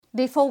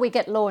Before we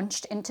get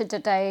launched into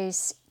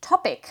today's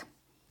topic,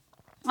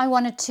 I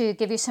wanted to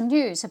give you some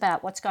news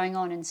about what's going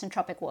on in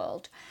Syntropic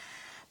world.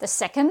 The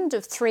second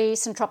of 3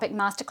 Syntropic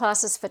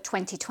Masterclasses for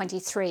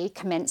 2023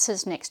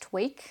 commences next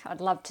week.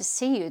 I'd love to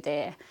see you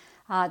there.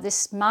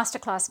 This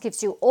masterclass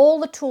gives you all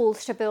the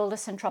tools to build a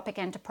Syntropic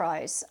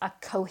enterprise, a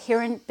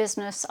coherent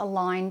business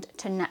aligned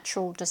to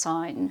natural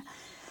design.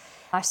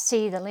 I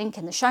see the link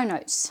in the show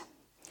notes.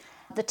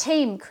 The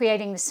team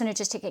creating the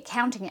Synergistic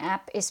Accounting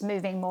app is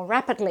moving more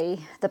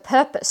rapidly. The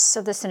purpose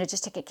of the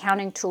Synergistic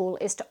Accounting tool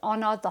is to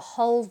honor the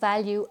whole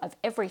value of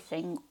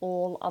everything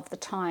all of the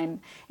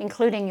time,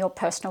 including your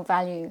personal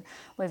value.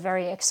 We're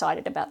very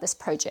excited about this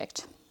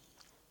project.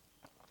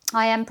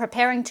 I am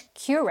preparing to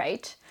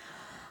curate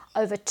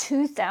over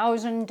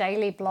 2,000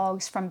 daily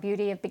blogs from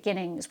Beauty of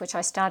Beginnings, which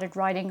I started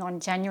writing on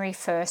January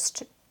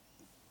 1st,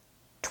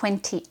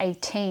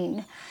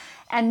 2018.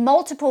 And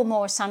multiple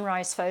more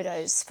sunrise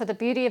photos for the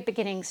Beauty of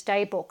Beginnings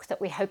daybook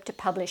that we hope to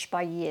publish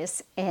by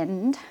year's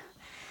end.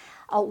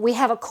 We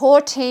have a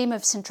core team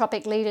of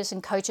Syntropic leaders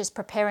and coaches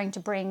preparing to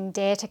bring the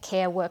Dare to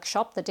Care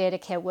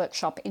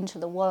workshop into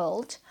the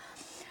world.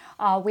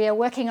 We are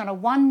working on a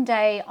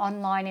 1-day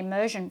online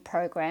immersion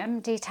program,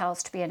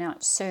 details to be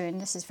announced soon.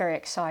 This is very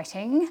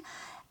exciting.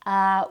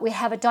 We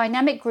have a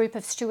dynamic group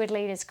of steward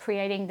leaders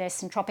creating their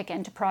Syntropic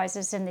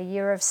enterprises in the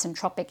Year of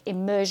Syntropic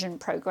immersion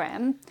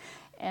program.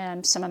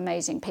 Some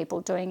amazing people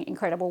doing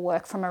incredible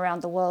work from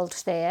around the world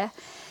there.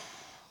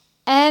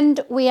 And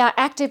we are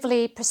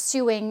actively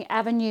pursuing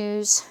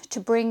avenues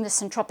to bring the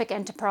Syntropic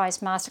Enterprise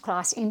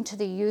Masterclass into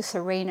the youth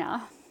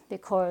arena,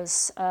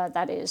 because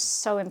that is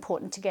so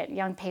important to get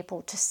young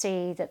people to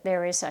see that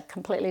there is a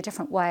completely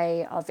different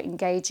way of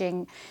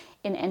engaging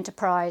in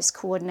enterprise,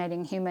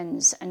 coordinating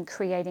humans, and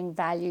creating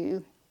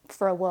value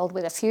for a world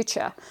with a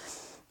future.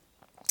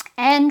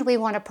 And we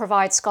want to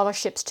provide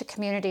scholarships to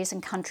communities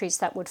and countries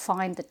that would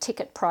find the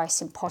ticket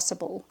price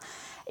impossible.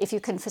 If you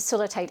can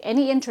facilitate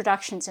any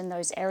introductions in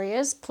those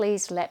areas,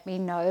 please let me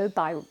know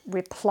by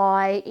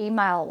reply,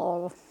 email,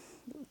 or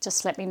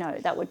just let me know.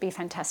 That would be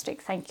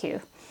fantastic. Thank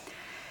you.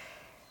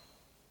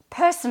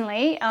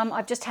 Personally,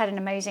 I've just had an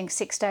amazing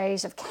 6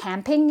 days of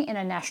camping in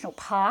a national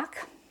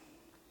park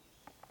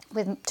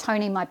with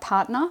Tony, my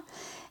partner.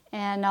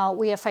 And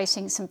we are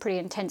facing some pretty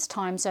intense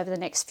times over the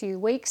next few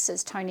weeks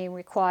as Tony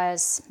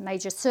requires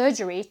major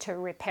surgery to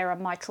repair a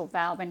mitral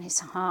valve in his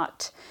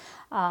heart.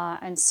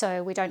 And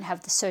so we don't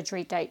have the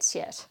surgery dates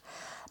yet.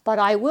 But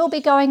I will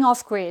be going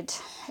off-grid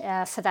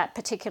for that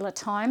particular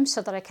time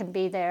so that I can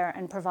be there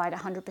and provide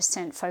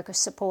 100% focus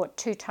support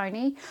to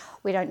Tony.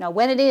 We don't know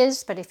when it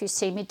is, but if you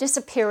see me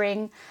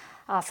disappearing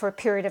for a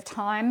period of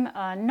time,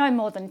 no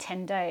more than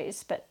 10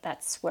 days, but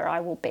that's where I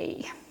will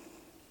be.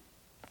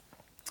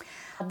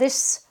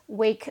 This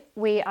week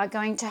we are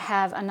going to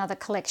have another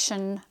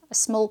collection, a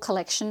small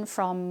collection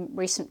from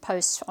recent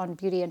posts on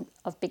Beauty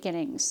of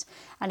Beginnings.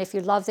 And if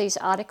you love these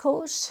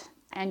articles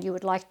and you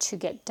would like to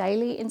get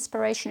daily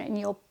inspiration in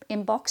your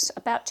inbox,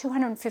 about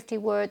 250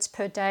 words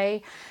per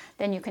day,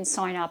 then you can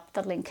sign up.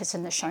 The link is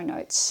in the show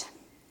notes.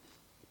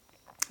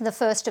 The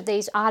first of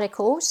these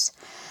articles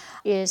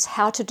is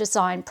How to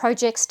Design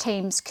Projects,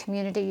 Teams,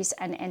 Communities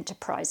and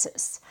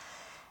Enterprises.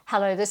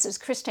 Hello, this is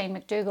Christine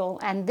McDougall,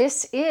 and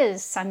this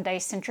is Sunday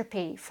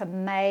Syntropy for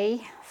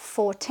May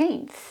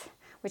 14th,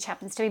 which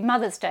happens to be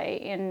Mother's Day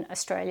in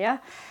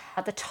Australia.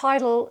 The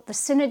title, The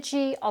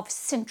Synergy of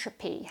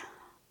Syntropy,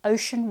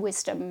 Ocean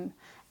Wisdom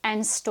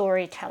and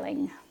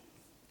Storytelling.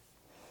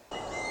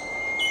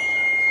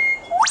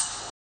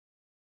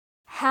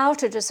 How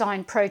to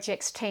design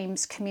projects,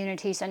 teams,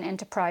 communities and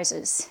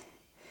enterprises.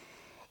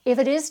 If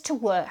it is to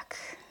work,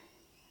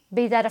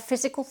 be that a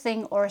physical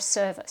thing or a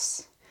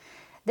service,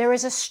 there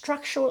is a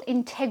structural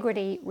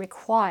integrity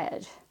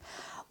required.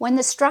 When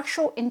the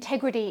structural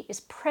integrity is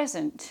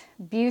present,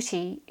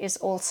 beauty is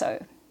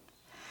also.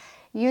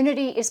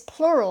 Unity is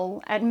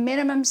plural at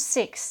minimum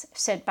 6,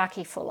 said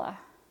Bucky Fuller.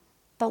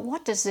 But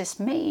what does this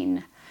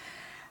mean?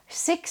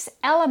 6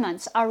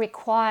 elements are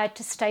required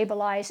to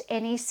stabilize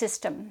any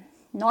system,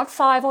 not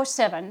 5 or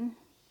 7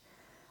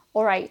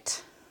 or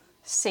 8,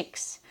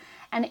 6.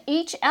 And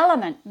each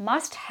element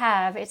must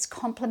have its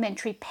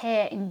complementary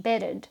pair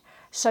embedded.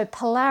 So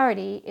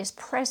polarity is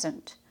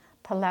present.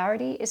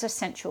 Polarity is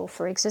essential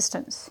for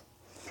existence.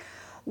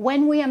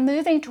 When we are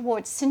moving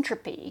towards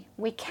syntropy,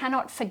 we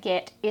cannot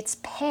forget its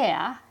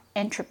pair,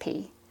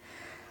 entropy.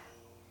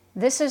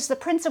 This is the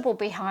principle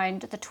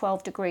behind the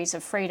 12 degrees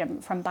of freedom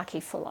from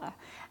Bucky Fuller.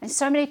 And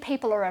so many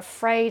people are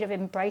afraid of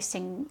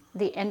embracing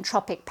the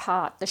entropic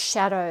part, the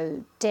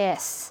shadow,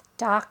 death,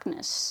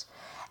 darkness,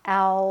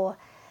 our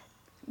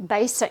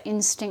baser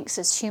instincts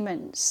as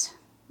humans.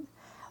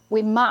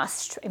 We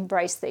must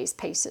embrace these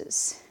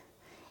pieces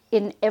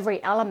in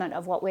every element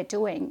of what we're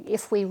doing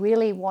if we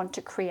really want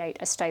to create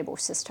a stable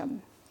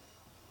system.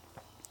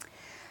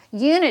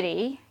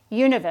 Unity,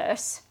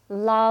 universe,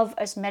 love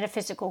as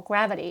metaphysical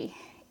gravity,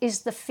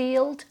 is the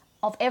field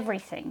of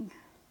everything.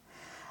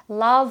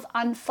 Love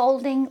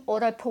unfolding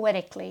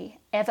autopoetically,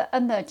 ever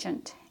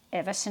emergent,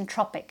 ever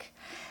syntropic.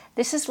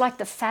 This is like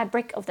the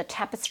fabric of the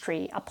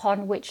tapestry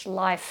upon which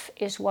life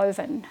is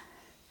woven.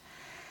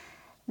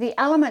 The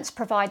elements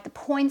provide the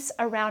points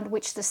around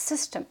which the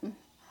system,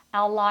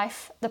 our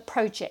life, the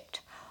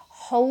project,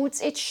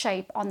 holds its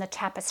shape on the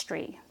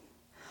tapestry.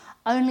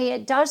 Only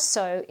it does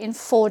so in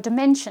 4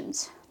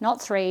 dimensions,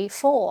 not 3,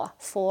 4,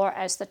 4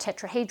 as the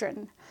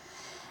tetrahedron.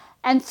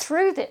 And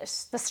through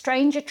this, the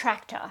strange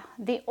attractor,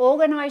 the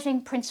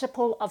organizing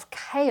principle of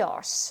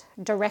chaos,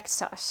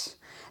 directs us.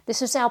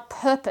 This is our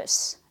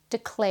purpose,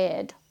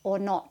 declared or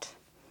not.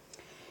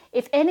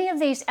 If any of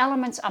these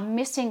elements are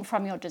missing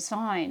from your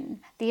design,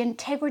 the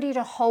integrity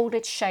to hold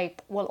its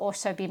shape will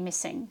also be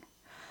missing.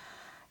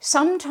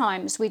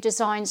 Sometimes we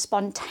design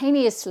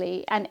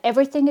spontaneously and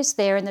everything is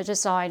there in the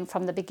design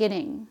from the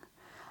beginning.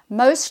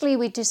 Mostly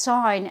we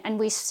design and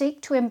we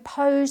seek to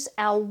impose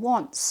our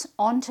wants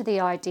onto the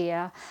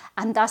idea,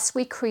 and thus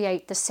we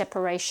create the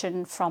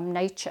separation from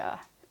nature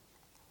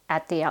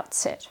at the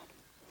outset.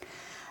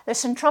 The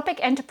Syntropic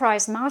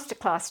Enterprise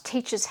Masterclass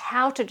teaches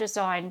how to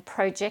design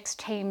projects,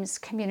 teams,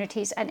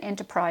 communities, and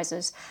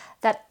enterprises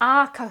that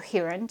are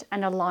coherent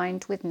and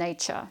aligned with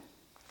nature.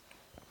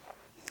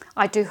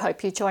 I do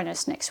hope you join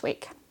us next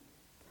week.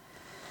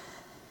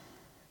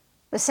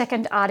 The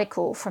second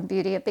article from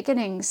Beauty of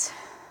Beginnings.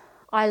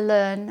 I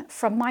learn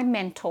from my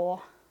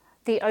mentor,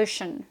 the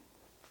ocean.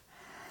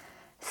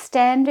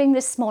 Standing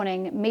this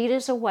morning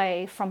meters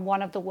away from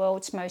one of the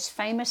world's most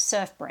famous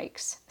surf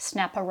breaks,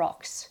 Snapper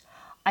Rocks,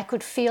 I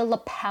could feel the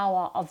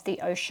power of the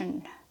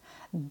ocean.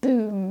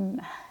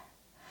 Boom!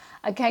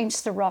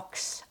 Against the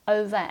rocks,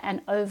 over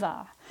and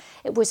over.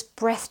 It was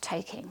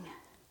breathtaking.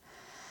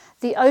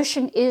 The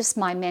ocean is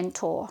my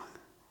mentor.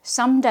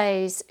 Some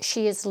days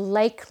she is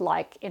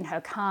lake-like in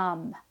her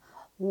calm.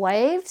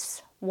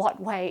 Waves?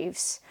 What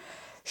waves?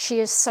 She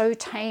is so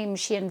tame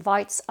she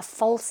invites a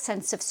false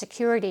sense of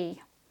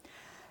security.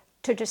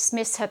 To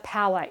dismiss her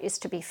power is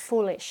to be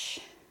foolish.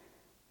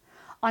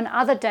 On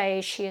other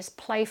days she is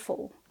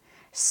playful,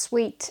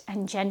 sweet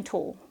and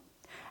gentle,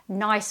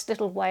 nice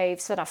little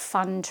waves that are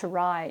fun to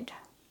ride.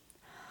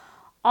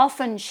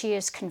 Often she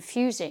is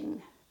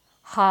confusing,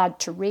 hard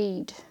to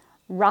read,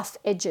 rough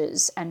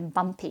edges and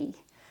bumpy,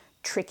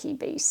 tricky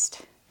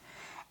beast.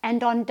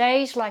 And on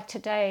days like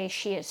today,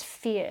 she is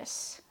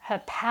fierce,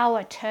 her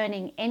power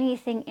turning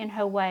anything in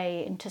her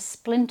way into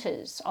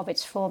splinters of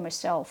its former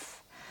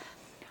self.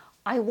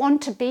 I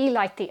want to be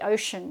like the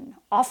ocean,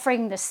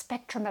 offering the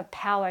spectrum of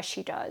power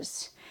she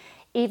does.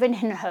 Even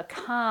in her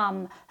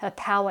calm, her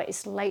power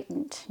is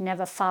latent,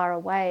 never far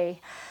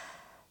away.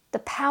 The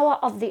power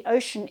of the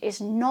ocean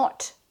is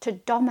not to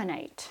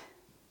dominate.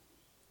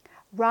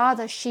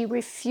 Rather, she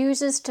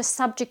refuses to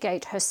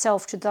subjugate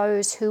herself to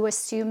those who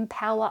assume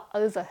power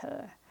over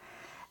her.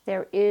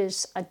 There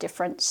is a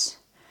difference.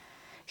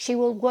 She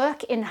will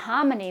work in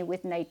harmony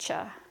with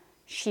nature.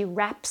 She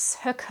wraps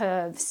her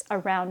curves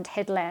around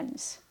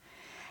headlands.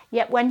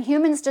 Yet when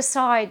humans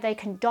decide they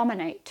can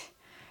dominate,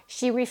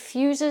 she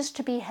refuses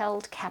to be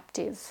held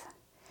captive.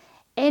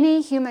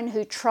 Any human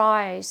who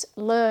tries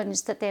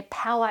learns that their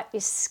power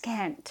is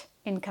scant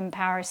in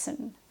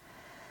comparison.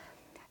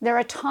 There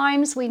are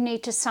times we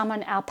need to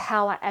summon our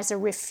power as a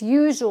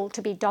refusal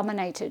to be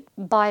dominated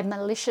by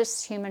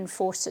malicious human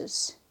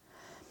forces.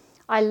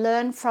 I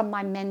learn from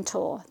my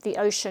mentor, the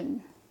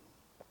ocean.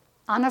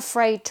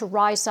 Unafraid to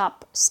rise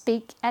up,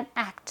 speak and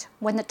act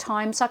when the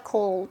times are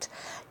called,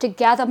 to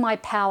gather my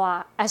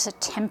power as a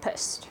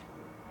tempest.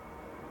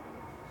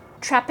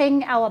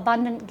 Trapping our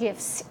abundant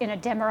gifts in a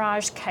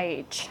demirage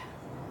cage.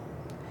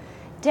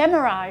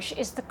 Demirage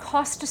is the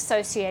cost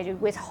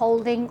associated with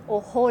holding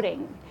or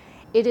hoarding.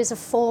 It is a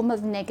form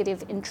of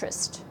negative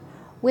interest.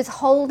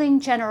 Withholding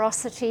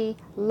generosity,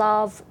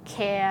 love,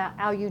 care,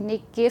 our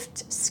unique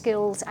gifts,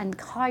 skills, and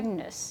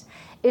kindness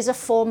is a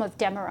form of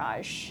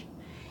demirage.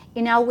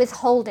 In our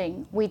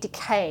withholding, we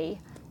decay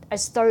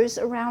as those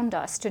around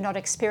us do not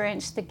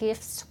experience the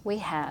gifts we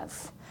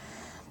have.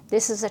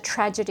 This is a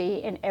tragedy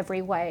in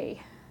every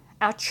way.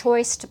 Our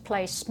choice to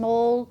play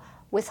small,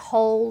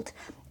 withhold,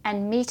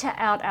 and meter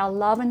out our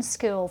love and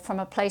skill from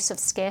a place of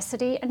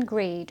scarcity and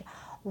greed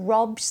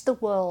robs the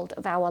world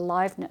of our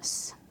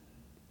aliveness.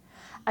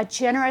 A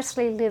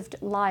generously lived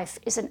life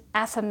is an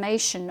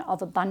affirmation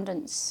of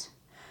abundance.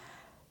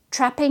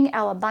 Trapping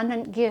our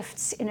abundant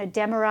gifts in a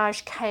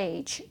demirage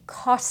cage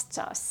costs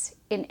us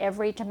in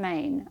every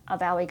domain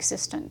of our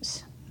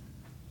existence.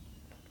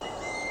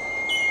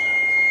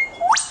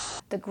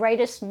 The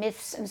greatest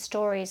myths and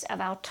stories of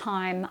our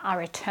time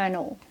are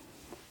eternal.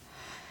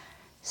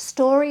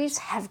 Stories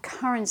have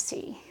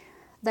currency.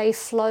 They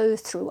flow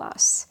through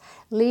us,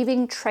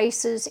 leaving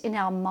traces in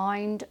our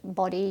mind,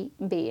 body,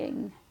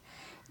 being.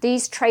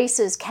 These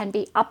traces can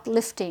be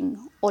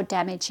uplifting or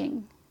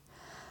damaging.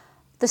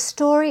 The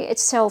story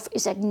itself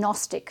is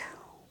agnostic,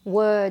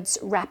 words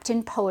wrapped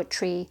in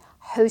poetry,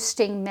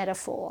 hosting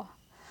metaphor.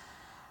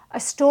 A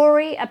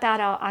story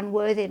about our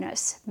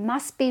unworthiness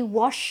must be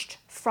washed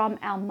from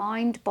our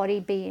mind,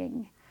 body,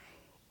 being.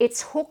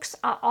 Its hooks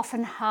are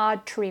often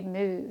hard to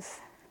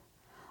remove.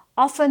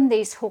 Often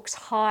these hooks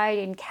hide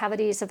in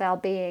cavities of our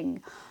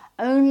being,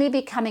 only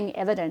becoming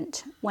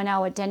evident when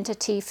our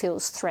identity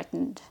feels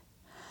threatened.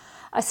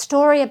 A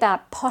story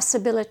about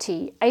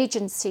possibility,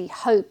 agency,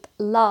 hope,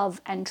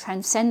 love, and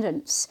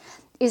transcendence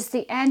is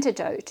the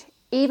antidote,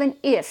 even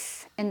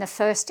if, in the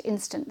first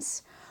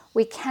instance,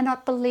 we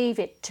cannot believe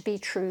it to be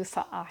true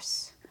for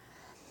us.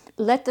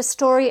 Let the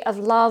story of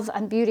love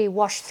and beauty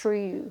wash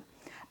through you.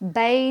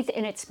 Bathe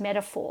in its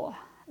metaphor.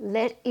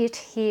 Let it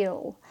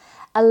heal.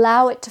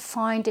 Allow it to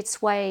find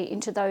its way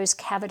into those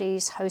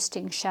cavities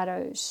hosting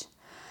shadows.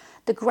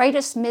 The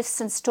greatest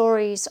myths and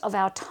stories of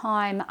our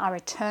time are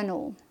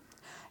eternal,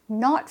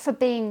 not for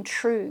being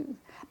true,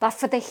 but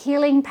for the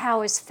healing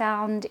powers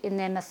found in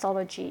their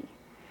mythology.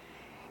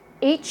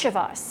 Each of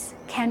us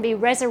can be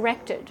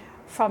resurrected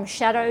from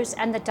shadows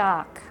and the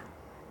dark,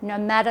 no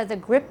matter the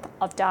grip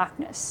of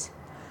darkness.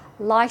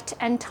 Light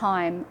and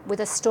time,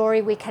 with a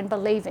story we can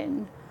believe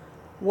in,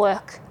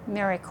 work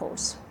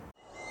miracles.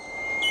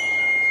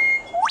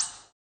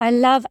 I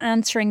love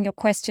answering your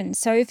questions.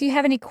 So if you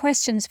have any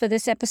questions for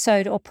this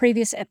episode or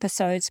previous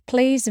episodes,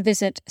 please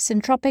visit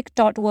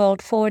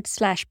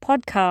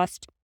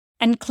syntropic.world/podcast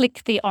and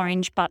click the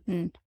orange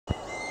button.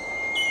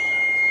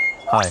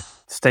 Hi,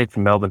 Steve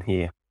from Melbourne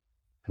here.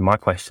 And my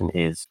question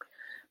is...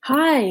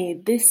 Hi,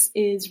 this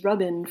is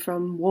Robin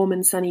from warm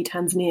and sunny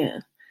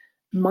Tanzania.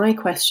 My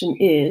question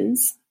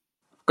is...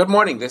 Good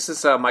morning, this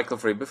is Michael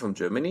Friebe from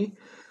Germany.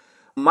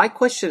 My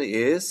question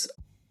is...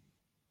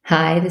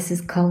 Hi, this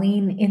is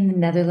Colleen in the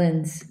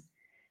Netherlands.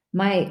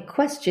 My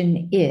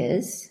question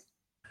is...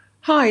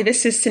 Hi,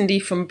 this is Cindy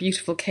from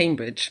beautiful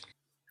Cambridge.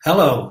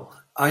 Hello,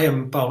 I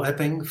am Paul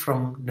Epping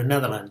from the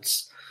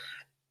Netherlands.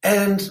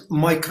 And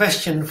my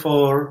question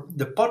for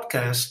the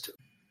podcast...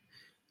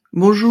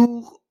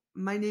 Bonjour,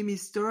 my name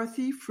is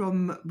Dorothy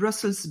from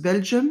Brussels,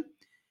 Belgium.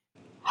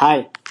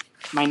 Hi,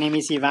 my name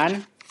is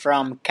Ivan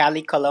from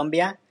Cali,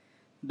 Colombia,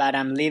 but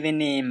I'm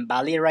living in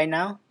Bali right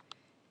now.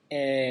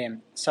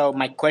 So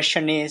my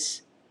question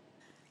is...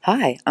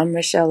 Hi, I'm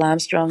Rochelle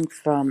Armstrong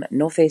from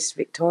Northeast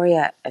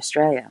Victoria,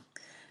 Australia.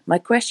 My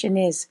question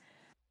is...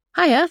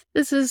 Hiya,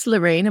 this is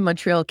Lorraine in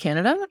Montreal,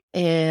 Canada,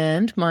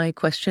 and my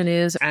question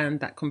is...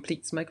 And that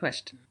completes my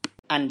question.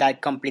 And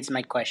that completes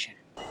my question.